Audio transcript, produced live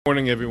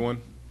Morning,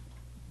 everyone.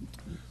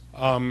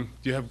 Do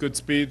you have good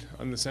speed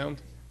on the sound?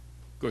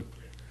 Good.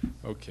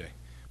 Okay.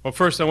 Well,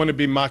 first I want to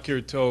be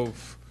Makir Tov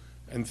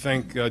and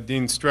thank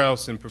Dean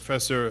Strauss and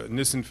Professor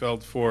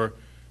Nissenfeld for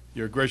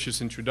your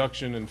gracious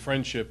introduction and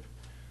friendship.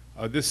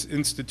 This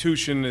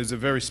institution is a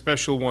very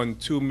special one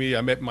to me.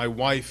 I met my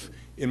wife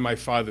in my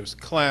father's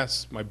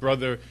class. My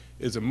brother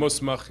is a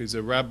musmach, he's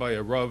a rabbi,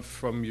 a rav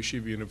from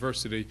Yeshiva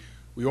University.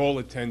 We all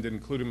attended,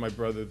 including my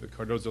brother, the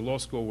Cardozo Law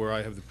School, where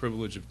I have the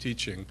privilege of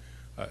teaching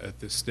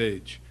at this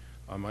stage.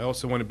 I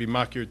also want to be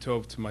Makir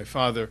Tov to my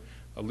father,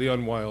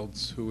 Leon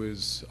Wilds, who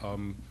is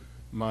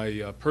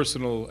my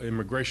personal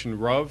immigration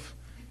rav,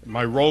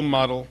 my role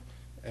model,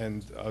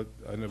 and a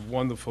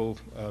wonderful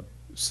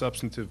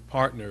substantive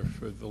partner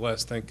for the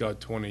last, thank God,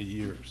 20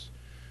 years.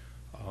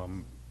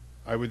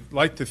 I would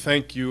like to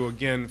thank you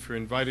again for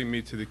inviting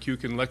me to the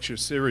Kukin Lecture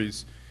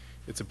Series.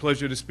 It's a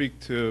pleasure to speak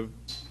to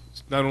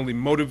not only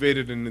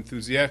motivated and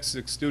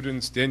enthusiastic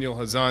students. Daniel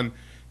Hazan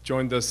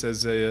joined us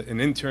as an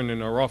intern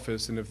in our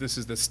office, and if this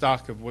is the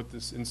stock of what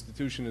this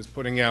institution is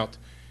putting out,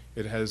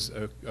 it has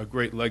a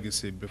great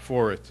legacy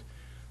before it.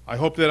 I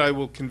hope that I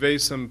will convey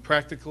some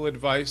practical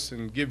advice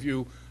and give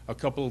you a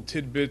couple of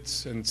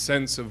tidbits and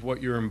sense of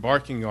what you're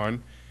embarking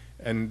on,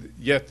 and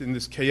yet in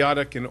this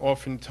chaotic and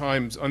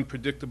oftentimes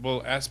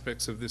unpredictable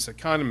aspects of this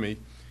economy,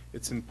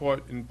 it's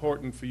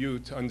important for you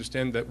to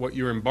understand that what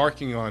you're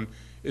embarking on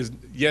is,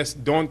 yes,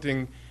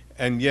 daunting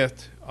and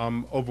yet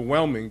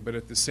overwhelming, but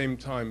at the same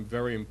time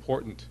very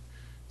important.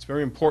 It's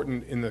very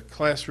important in the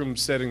classroom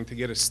setting to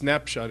get a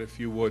snapshot,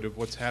 if you would, of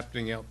what's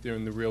happening out there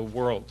in the real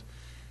world.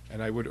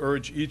 And I would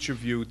urge each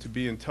of you to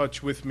be in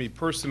touch with me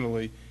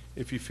personally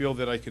if you feel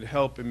that I could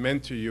help and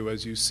mentor you.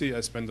 As you see, I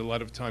spend a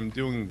lot of time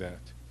doing that.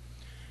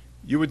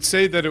 You would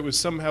say that it was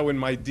somehow in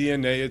my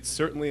DNA, it's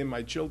certainly in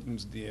my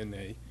children's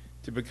DNA,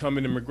 to become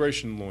an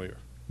immigration lawyer.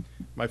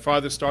 My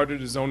father started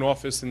his own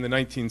office in the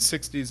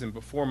 1960s, and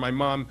before my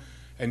mom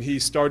and he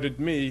started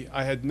me,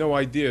 I had no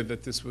idea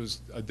that this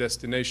was a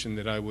destination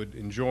that I would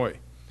enjoy.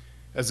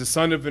 As the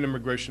son of an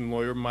immigration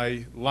lawyer,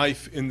 my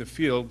life in the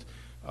field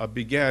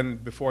began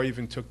before I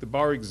even took the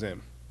bar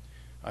exam.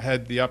 I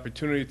had the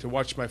opportunity to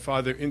watch my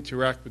father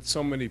interact with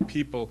so many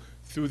people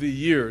through the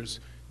years,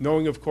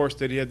 knowing, of course,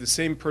 that he had the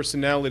same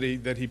personality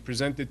that he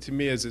presented to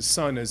me as his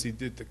son as he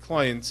did to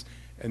clients,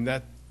 and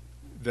that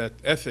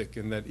ethic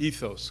and that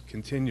ethos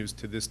continues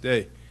to this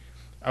day.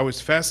 I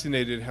was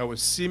fascinated how a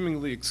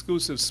seemingly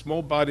exclusive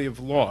small body of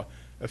law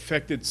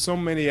affected so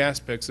many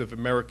aspects of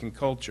American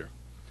culture.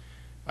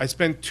 I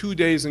spent 2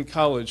 days in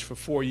college for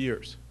 4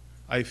 years.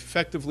 I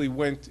effectively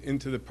went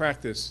into the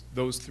practice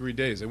those 3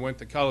 days. I went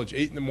to college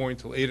 8 in the morning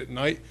till 8 at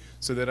night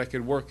so that I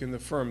could work in the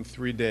firm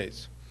 3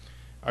 days.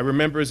 I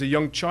remember as a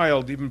young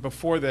child, even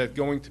before that,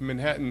 going to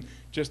Manhattan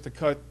just to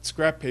cut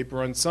scrap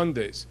paper on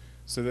Sundays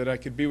so that I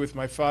could be with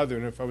my father,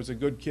 and if I was a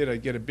good kid,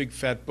 I'd get a big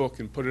fat book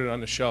and put it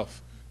on a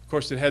shelf. Of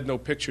course, it had no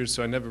pictures,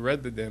 so I never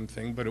read the damn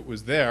thing, but it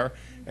was there,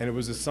 and it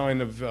was a sign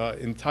of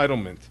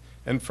entitlement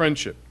and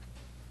friendship.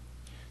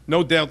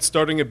 No doubt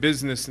starting a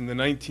business in the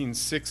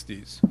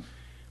 1960s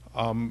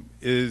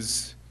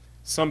is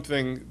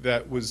something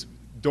that was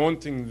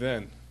daunting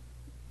then.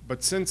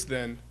 But since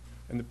then,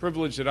 and the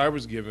privilege that I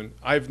was given,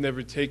 I've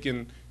never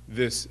taken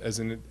this as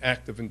an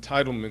act of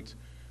entitlement.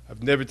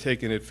 I've never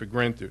taken it for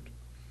granted.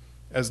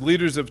 As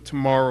leaders of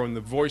tomorrow and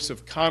the voice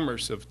of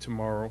commerce of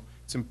tomorrow,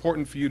 it's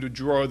important for you to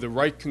draw the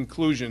right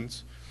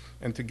conclusions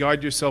and to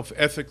guide yourself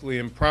ethically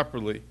and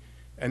properly,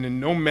 and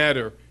in no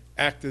matter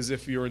act as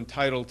if you're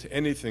entitled to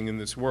anything in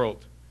this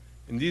world.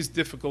 In these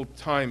difficult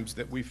times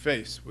that we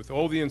face, with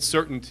all the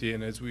uncertainty,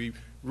 and as we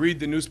read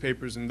the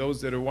newspapers and those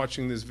that are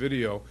watching this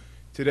video,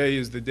 today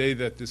is the day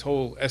that this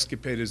whole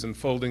escapade is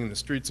unfolding in the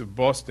streets of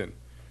Boston.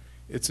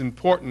 It's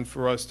important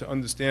for us to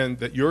understand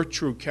that your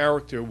true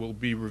character will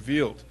be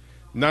revealed,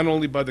 not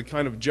only by the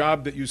kind of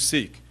job that you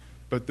seek,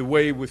 but the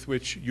way with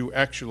which you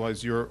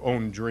actualize your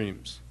own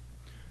dreams.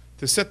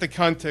 To set the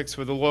context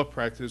for the law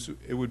practice,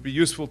 it would be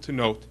useful to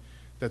note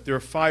that there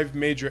are 5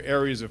 major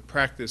areas of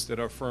practice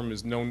that our firm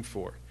is known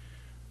for.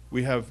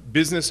 We have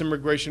business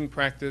immigration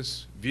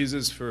practice,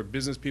 visas for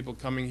business people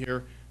coming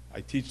here.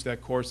 I teach that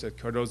course at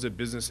Cardozo,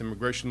 Business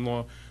Immigration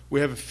Law. We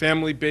have a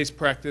family-based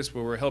practice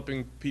where we're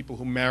helping people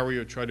who marry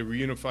or try to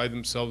reunify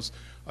themselves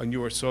on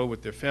U.S. soil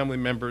with their family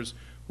members.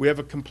 We have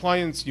a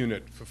compliance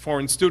unit for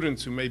foreign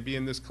students who may be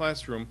in this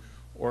classroom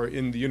or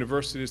in the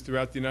universities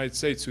throughout the United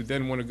States who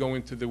then want to go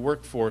into the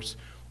workforce,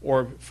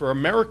 or for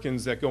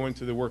Americans that go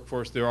into the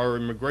workforce, there are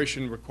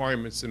immigration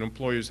requirements that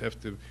employers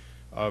have to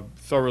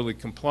thoroughly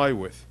comply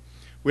with.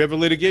 We have a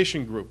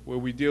litigation group where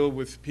we deal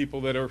with people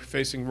that are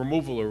facing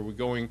removal or we're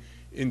going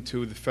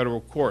into the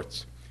federal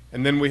courts.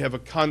 And then we have a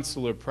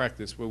consular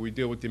practice where we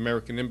deal with the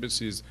American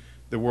embassies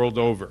the world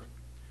over.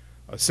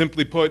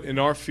 Simply put, in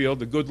our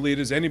field, a good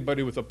leader is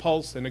anybody with a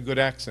pulse and a good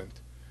accent.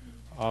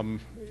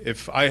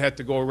 If I had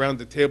to go around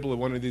the table at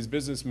one of these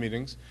business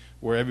meetings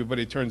where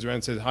everybody turns around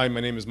and says, "Hi, my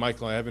name is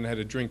Michael, I haven't had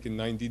a drink in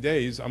 90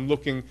 days, I'm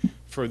looking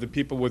for the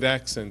people with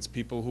accents,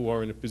 people who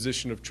are in a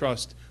position of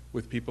trust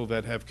with people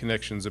that have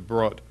connections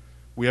abroad.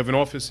 We have an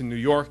office in New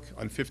York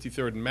on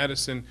 53rd and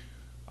Madison.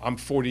 I'm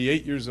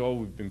 48 years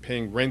old. We've been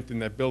paying rent in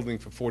that building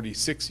for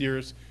 46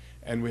 years.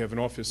 And we have an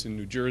office in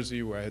New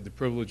Jersey where I had the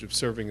privilege of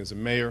serving as a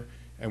mayor.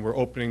 And we're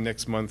opening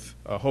next month,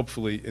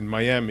 hopefully, in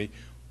Miami,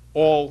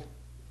 all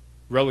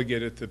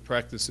relegated to the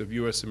practice of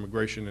U.S.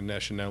 immigration and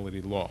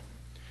nationality law.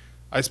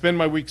 I spend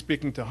my week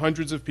speaking to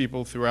hundreds of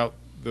people throughout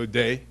the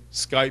day,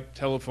 Skype,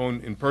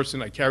 telephone, in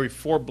person. I carry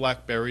 4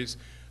 BlackBerries.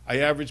 I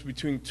average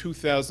between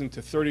 2,000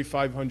 to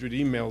 3,500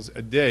 emails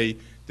a day,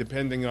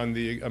 depending on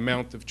the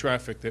amount of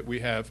traffic that we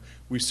have.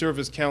 We serve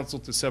as counsel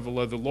to several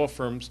other law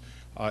firms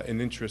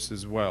and interests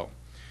as well.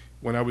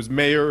 When I was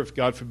mayor, if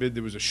God forbid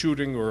there was a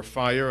shooting or a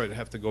fire, I'd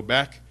have to go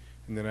back,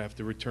 and then I have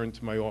to return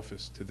to my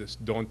office to this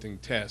daunting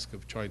task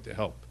of trying to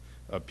help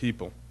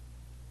people.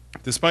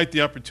 Despite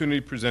the opportunity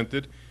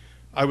presented,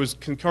 I was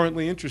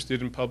concurrently interested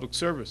in public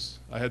service.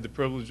 I had the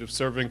privilege of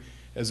serving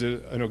as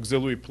an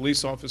auxiliary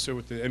police officer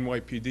with the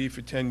NYPD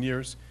for 10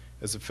 years,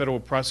 as a federal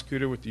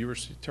prosecutor with the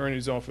U.S.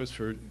 Attorney's Office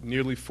for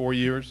nearly 4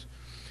 years,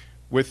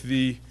 with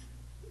the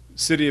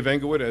city of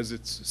Englewood as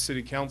its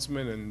city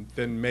councilman and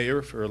then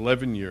mayor for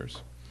 11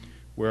 years,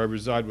 where I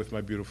reside with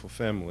my beautiful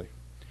family.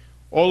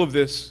 All of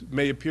this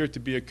may appear to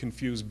be a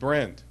confused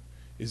brand.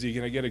 Is he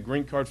going to get a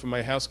green card from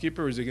my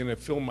housekeeper, or is he going to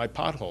fill my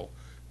pothole?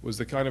 Was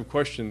the kind of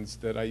questions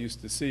that I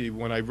used to see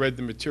when I read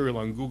the material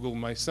on Google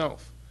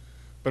myself.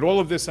 But all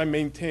of this I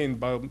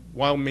maintained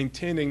while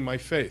maintaining my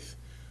faith.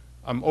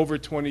 I'm over a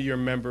 20-year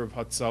member of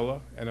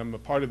Hatzalah, and I'm a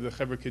part of the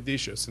Chevra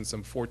Kadisha since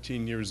I'm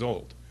 14 years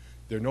old.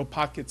 There are no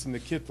pockets in the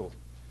kittel,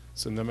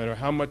 so no matter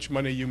how much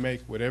money you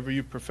make, whatever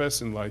you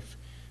profess in life,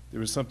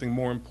 there is something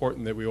more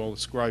important that we all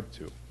ascribe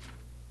to.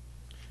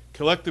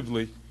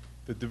 Collectively,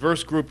 the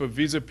diverse group of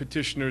visa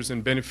petitioners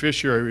and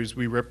beneficiaries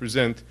we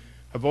represent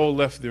have all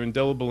left their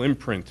indelible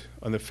imprint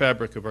on the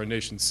fabric of our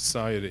nation's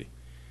society.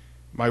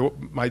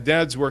 My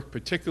dad's work,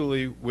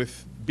 particularly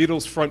with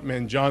Beatles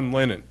frontman John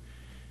Lennon,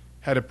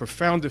 had a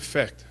profound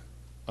effect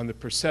on the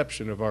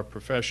perception of our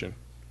profession.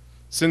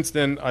 Since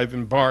then, I've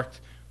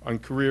embarked on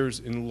careers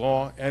in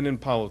law and in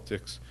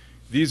politics,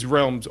 these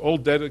realms all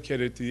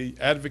dedicated to the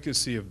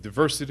advocacy of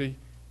diversity,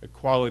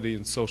 equality,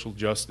 and social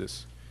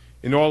justice.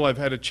 In all, I've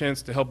had a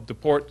chance to help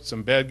deport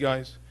some bad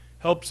guys,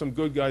 help some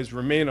good guys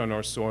remain on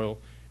our soil,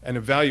 and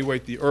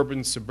evaluate the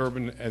urban,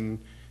 suburban, and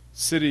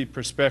city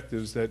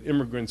perspectives that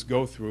immigrants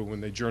go through when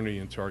they journey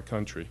into our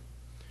country.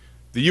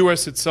 The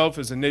U.S. itself,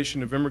 as a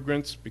nation of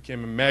immigrants,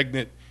 became a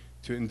magnet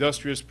to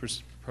industrious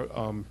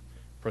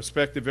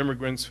prospective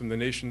immigrants from the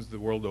nations the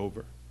world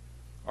over.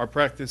 Our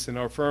practice in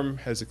our firm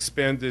has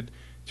expanded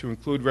to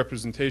include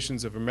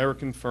representations of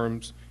American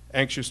firms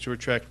anxious to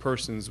attract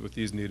persons with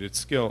these needed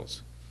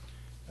skills.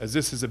 As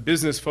this is a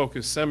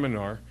business-focused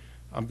seminar,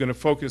 I'm going to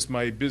focus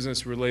my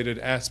business-related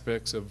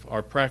aspects of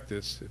our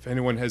practice. If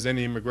anyone has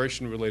any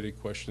immigration-related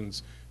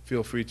questions,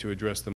 feel free to address them